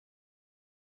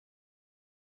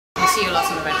see you a lot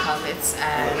on the red carpets,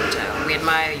 and we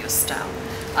admire your style.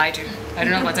 I do. I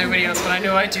don't know about everybody else, but I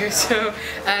know I do. So,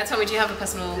 tell me, do you have a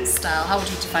personal style? How would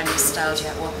you define your style? Do you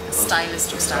have a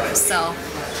stylist or style yourself?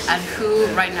 And who,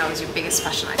 right now, is your biggest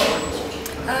fashion icon?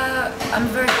 I'm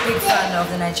a very big fan of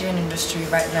the Nigerian industry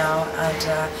right now,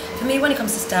 and for me, when it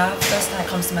comes to style, the first thing that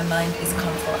comes to my mind is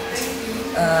comfort.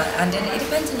 And then it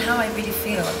depends on how I really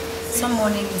feel. Some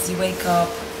mornings you wake up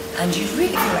and you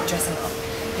really feel like dressing up.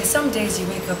 There's some days you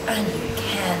wake up and you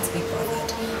can't be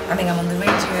bothered. I mean, I'm on the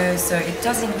radio, so it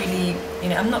doesn't really,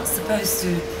 I'm not supposed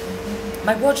to.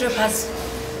 My wardrobe has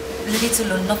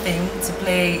little or nothing to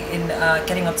play in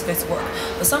getting up to go to work.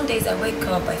 But some days I wake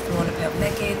up, I throw on a pair of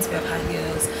leggings, a pair of high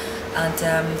heels, and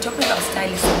talking about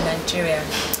stylists in Nigeria,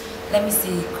 let me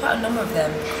see, quite a number of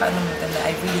them that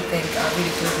I really think are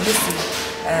really good. Lucy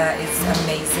is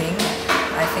amazing.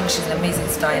 I think she's an amazing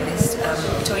stylist.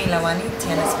 Toyin Lawani,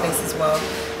 Tiana's place as well,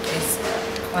 is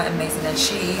quite amazing, and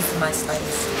she is my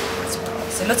stylist as well.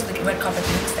 So lots of the red carpet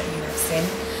looks that you have seen,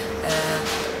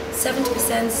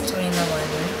 70% Toyin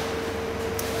Lawani,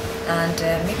 and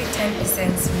maybe 10%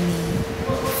 me,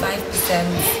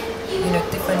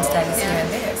 5% different stylists here and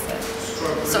there.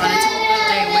 So on a typical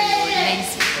day where you're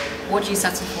lazy, what do you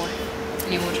settle for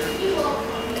in your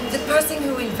wardrobe? The person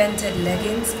who invented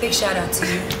leggings, big shout out to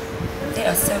you. They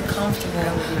are so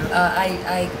comfortable.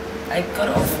 I got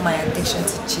off my addiction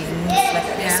to jeans. Like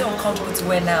they're so uncomfortable to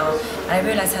wear now. And I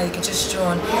realized how you can just draw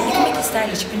on. You can make it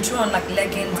stylish. You can draw on like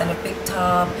leggings and a big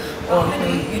top, or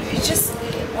you just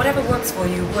whatever works for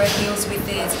you. Wear heels with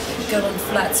it. Go on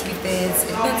flats with it. It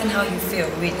depends on how you feel,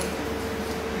 really.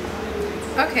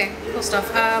 Okay, cool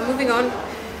stuff. Moving on.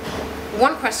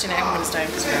 One question everyone's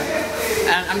dying to know,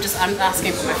 and I'm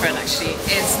asking for my friend actually.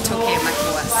 Is Toke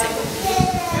Makinwa single?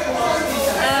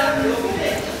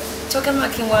 Toke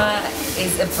Makinwa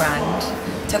is a brand.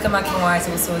 Toke Makinwa is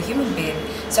also a human being.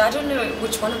 So I don't know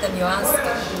which one of them you're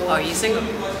asking. Are you single?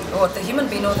 Or the human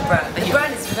being or the brand? The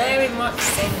brand is very much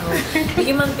single. The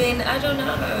human being, I don't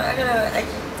know.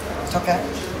 Toke,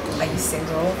 are you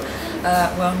single?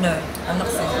 Well, no, I'm not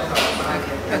single.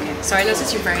 Okay. So I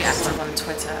noticed you're very active on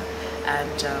Twitter,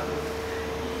 and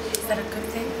is that a good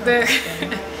thing?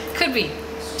 Could be.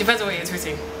 Depends on what you're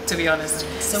tweeting, to be honest.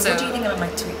 So what do you think about my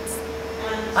tweets?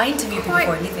 I interview people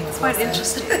for a living as well. Quite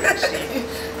interesting, actually.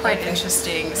 Quite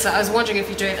interesting. So I was wondering if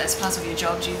you do it as part of your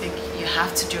job. Do you think you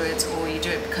have to do it, or you do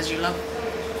it because you love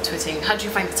tweeting? How do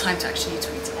you find the time to actually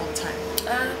tweet all the time?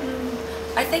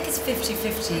 I think it's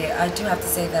 50-50. I do have to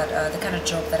say that the kind of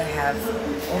job that I have,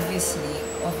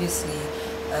 obviously,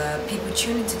 people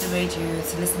tune into the radio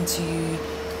to listen to you,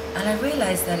 and I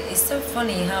realize that it's so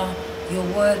funny how your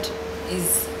word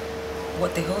is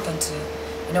what they hold on to.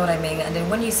 You know what I mean? And then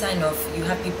when you sign off, you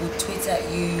have people tweet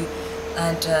at you,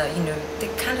 and they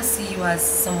kind of see you as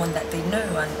someone that they know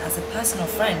and as a personal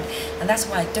friend. And that's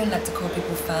why I don't like to call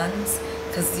people fans,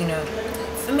 because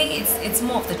for me it's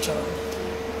more of the job.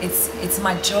 It's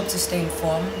my job to stay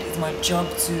informed. It's my job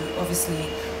to obviously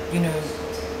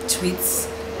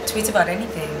tweet about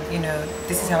anything.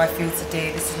 This is how I feel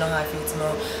today. This is not how I feel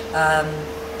tomorrow.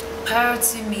 Prior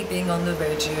to me being on the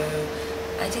radio,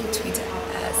 I didn't tweet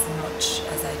as much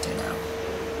as I do now.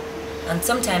 And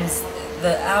sometimes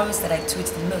the hours that I tweet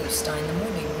the most are in the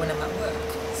morning when I'm at work.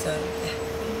 So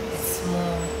yeah, it's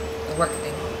more a work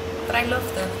thing. But I love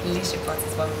the leadership part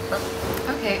as well.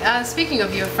 Okay, speaking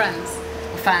of your friends,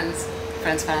 or fans,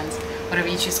 whatever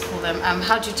you choose to call them,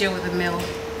 how do you deal with the male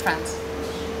friends?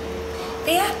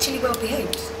 They are actually well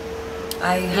behaved.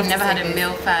 You've never had a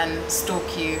male fan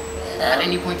stalk you at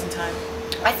any point in time?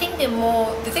 I think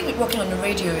the thing with working on the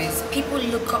radio is people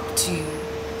look up to you.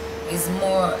 Is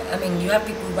more, you have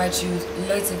people write you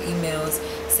loads of emails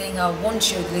saying how one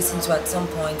show they listened to at some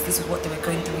point, this is what they were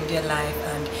going through in their life,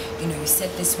 and you said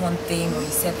this one thing or you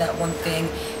said that one thing,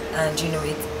 and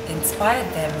it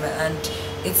inspired them. And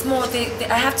it's more,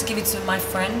 I have to give it to my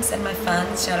friends and my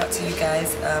fans. Shout out to you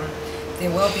guys. They're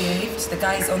well behaved. The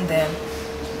guys on there,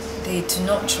 they do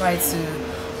not try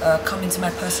to come into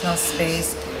my personal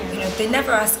space. They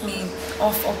never ask me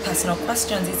off or personal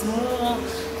questions. It's more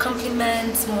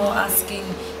compliments, more asking,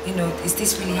 is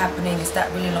this really happening? Is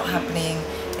that really not happening?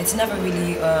 It's never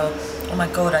really, oh my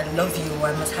God, I love you, or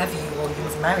I must have you, or you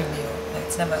must marry me.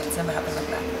 It's never happened like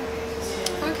that.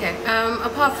 Okay.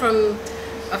 Apart from,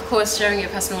 of course, sharing your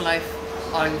personal life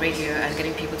on radio and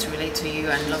getting people to relate to you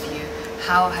and love you,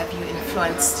 how have you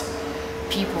influenced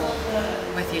people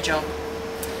with your job?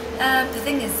 The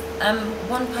thing is,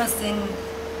 one person.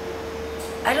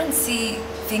 I don't see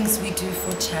things we do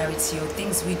for charity or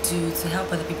things we do to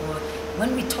help other people.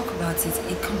 When we talk about it,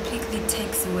 it completely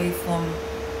takes away from,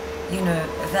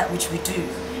 that which we do.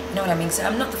 You know what I mean? So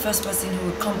I'm not the first person who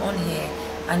would come on here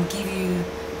and give you.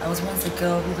 I was once a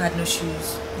girl who had no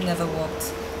shoes, who never walked,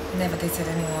 who never dated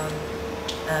anyone,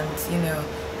 and you know,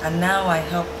 and now I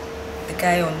help the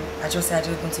guy on. I just said I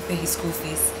don't want to pay his school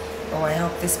fees, or I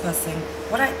help this person.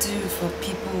 What I do for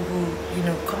people who, you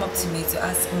know, come up to me to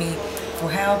ask me for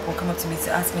help, or come up to me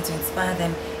to ask me to inspire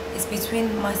them, is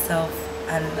between myself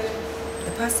and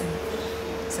the person.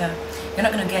 So you're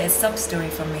not going to get a sub story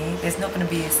from me. There's not going to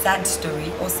be a sad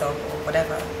story or sub or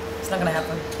whatever. It's not going to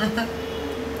happen.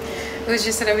 Who's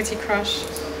your celebrity crush?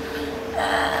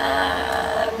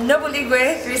 Noble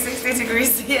Igwe, 360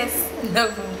 degrees. Yes,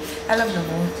 Noble. I love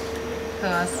Noble. Who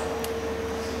else?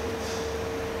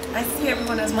 I see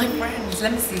everyone as my friends.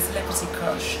 Let me see, celebrity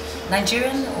crush.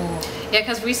 Nigerian or? Yeah,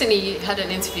 because recently you had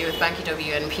an interview with Banky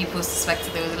W and people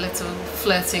suspected there was a little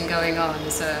flirting going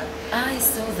on. So I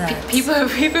saw that. People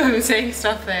were saying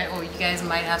stuff that, oh, you guys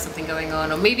might have something going on,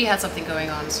 or maybe had something going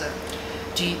on. So,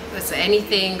 is there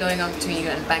anything going on between you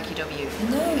and Banky W?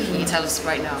 No. Can you tell us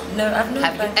right now? No, I've not.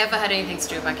 Have you ever had anything to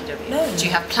do with Banky W? No. Do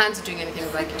you have plans of doing anything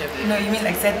with Banky W? No, you mean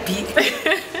like ZP?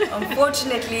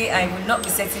 Unfortunately, I will not be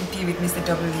setting P with Mr.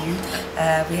 W.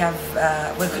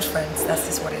 We're good friends. That's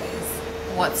just what it is.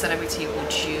 What celebrity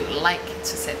would you like to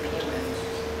set P with?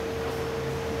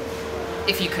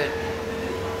 If you could.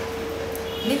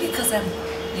 Maybe because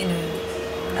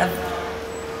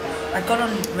I got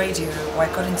on radio, or I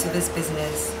got into this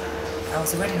business. I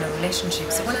was already in a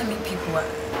relationship, so when I meet people,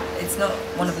 it's not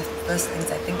one of the first things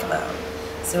I think about.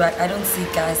 So I don't see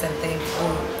guys and think,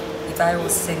 oh, if I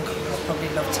was single, I'd probably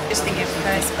love to Just thinking with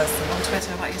this person. On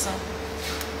Twitter about yourself.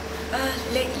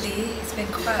 Lately, it's been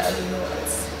quite a lot.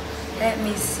 Let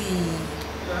me see.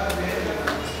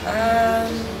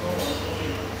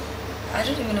 I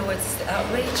don't even know what's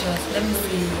outrageous. Let me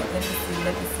see.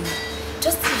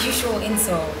 Just the usual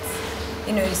insults.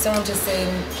 You know, someone just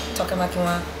saying, Toke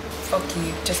Makinwa, fuck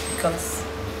you, just because.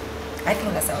 I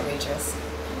think that's outrageous.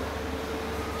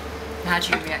 How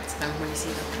do you react to them when you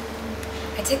see them?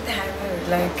 I take the high road.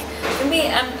 Like, for me,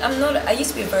 I'm not, I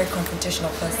used to be a very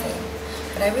confrontational person.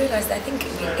 But I realized that I think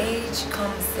with age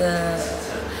comes the,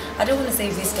 I don't want to say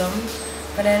wisdom,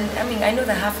 but then, I mean, I know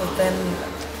that half of them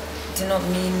do not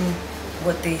mean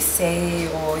what they say,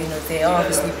 or, you know, they are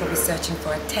obviously probably searching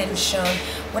for attention.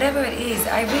 Whatever it is,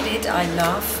 I read it, I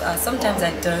laugh, sometimes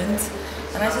I don't,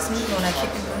 and I just move on, I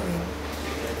keep it moving.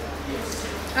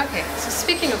 Okay, so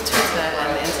speaking of Twitter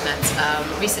and the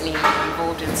internet, recently you were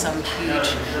involved in some huge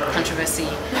controversy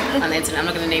on the internet. I'm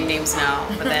not going to name names now,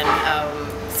 but then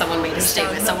someone made a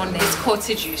statement, someone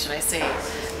misquoted you, should I say.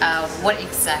 What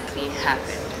exactly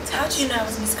happened? How do you know I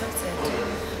was misquoted?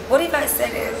 What if I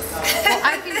said it? Well,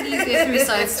 I believe there are three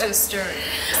sides to a story.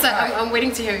 So I'm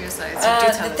waiting to hear your side. So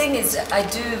do tell the us. thing is,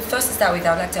 first to start with,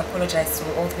 I would like to apologize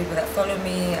to all the people that follow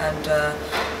me, and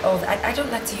I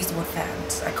don't like to use the word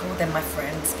fans. I call them my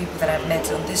friends, people that I've met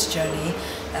on this journey.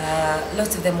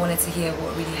 Lots of them wanted to hear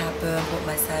what really happened, what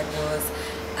my side was,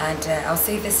 and I'll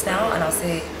say this now, and I'll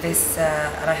say this,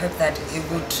 and I hope that it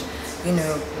would, you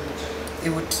know, it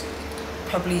would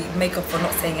probably make up for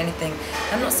not saying anything.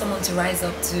 I'm not someone to rise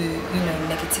up to, you know,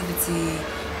 negativity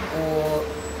or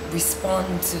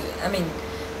respond to, I mean,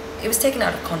 it was taken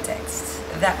out of context.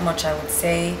 That much I would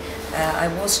say. I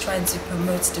was trying to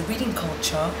promote the reading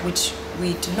culture, which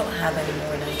we do not have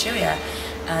anymore in Nigeria.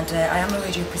 And I am a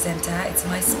radio presenter. It's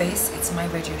my space, it's my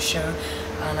radio show.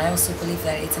 And I also believe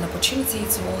that it's an opportunity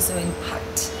to also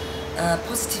impact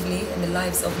positively in the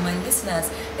lives of my listeners.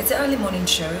 It's an early morning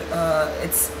show.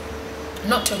 It's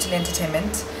not totally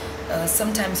entertainment.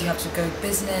 Sometimes you have to go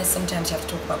business, sometimes you have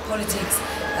to talk about politics,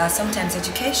 sometimes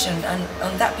education. And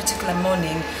on that particular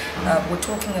morning, we're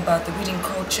talking about the reading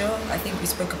culture. I think we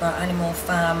spoke about Animal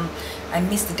Farm. I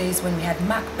missed the days when we had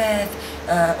Macbeth,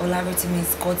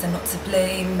 Olarotumi's Gods Are Not to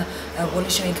Blame, Wole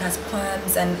Soyinka's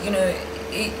poems, and you know,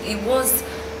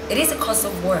 it is a cause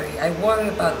of worry. I worry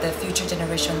about the future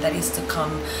generation that is to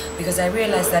come, because I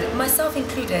realize that, myself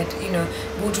included, you know,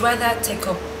 would rather take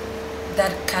up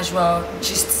that casual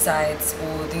gist sides,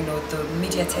 or you know, the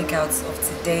media takeouts of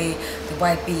today, the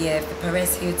YBF, the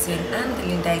Perez Hilton, and the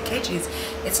Linda Ikejis.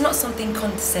 It's not something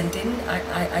condescending.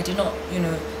 I do not, you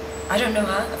know, I don't know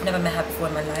her. I've never met her before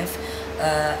in my life,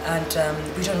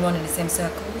 and we don't run in the same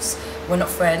circles. We're not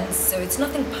friends, so it's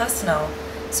nothing personal.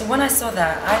 So when I saw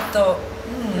that, I thought,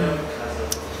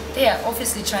 they are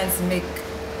obviously trying to make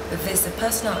this a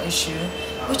personal issue,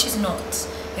 which is not.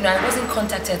 You know, I wasn't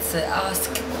contacted to ask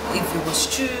if it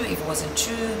was true, if it wasn't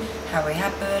true, how it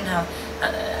happened, how.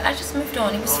 I just moved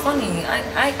on. It was funny.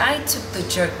 I took the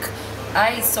joke.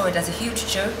 I saw it as a huge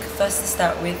joke, first to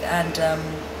start with, and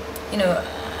you know,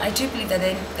 I do believe that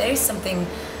there is something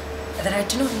that I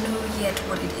do not know yet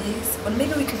what it is, but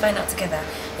maybe we can find out together.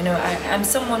 You know, I'm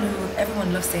someone who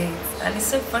everyone loves to hate, and it's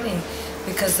so funny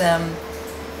because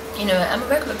you know, I'm a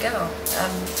regular girl.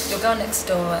 I'm your girl next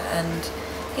door, and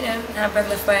you know, I have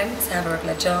regular friends, I have a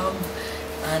regular job,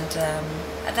 and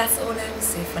that's all I will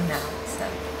say for now. So,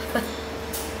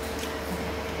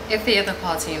 if the other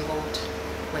party involved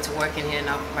were to work in here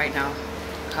now, right now,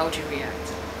 how would you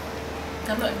react?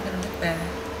 I'm not even gonna look there.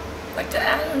 Like,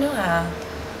 I don't know her.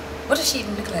 What does she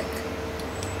even look like?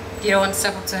 You don't want to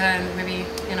step up to her and maybe,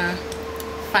 you know,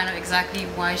 find out exactly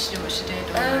why she did what she did?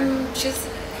 Or She's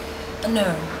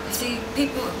no. You see,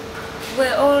 people,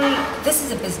 we're all. This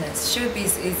is a business.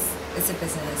 Showbiz is a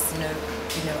business. You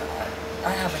know. I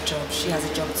have a job. She has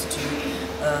a job to do.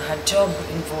 Her job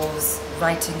involves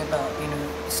writing about, you know,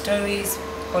 stories,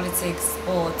 politics,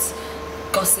 sports,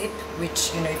 gossip.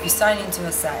 Which, you know, if you sign into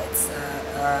her sites,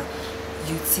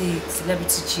 you see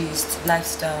celebrity gist,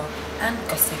 lifestyle, and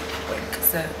gossip work.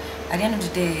 So at the end of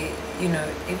the day, you know,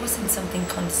 it wasn't something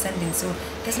condescending. So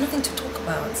there's nothing to talk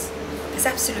about. There's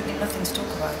absolutely nothing to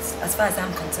talk about as far as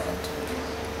I'm concerned.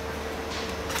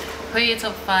 Who are your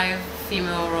top 5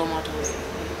 female role models?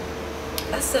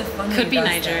 That's so funny. Could be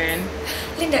Nigerian.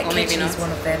 Linda Ikeji is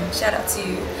one of them. Shout out to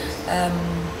you.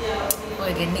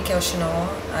 Again, Nickel Chanel.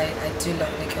 I do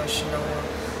love Nickel Chanel.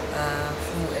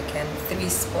 Who again? 3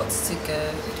 spots to go.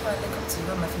 Who do I look up to?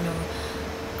 Who am I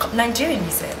familiar? Nigerian,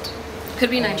 you said. Could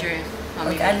be Nigerian.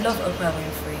 Okay, I love Oprah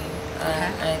Winfrey.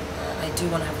 I do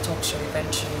want to have a talk show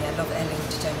eventually. I love Ellen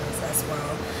DeGeneres as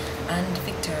well, and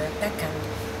Victoria Beckham.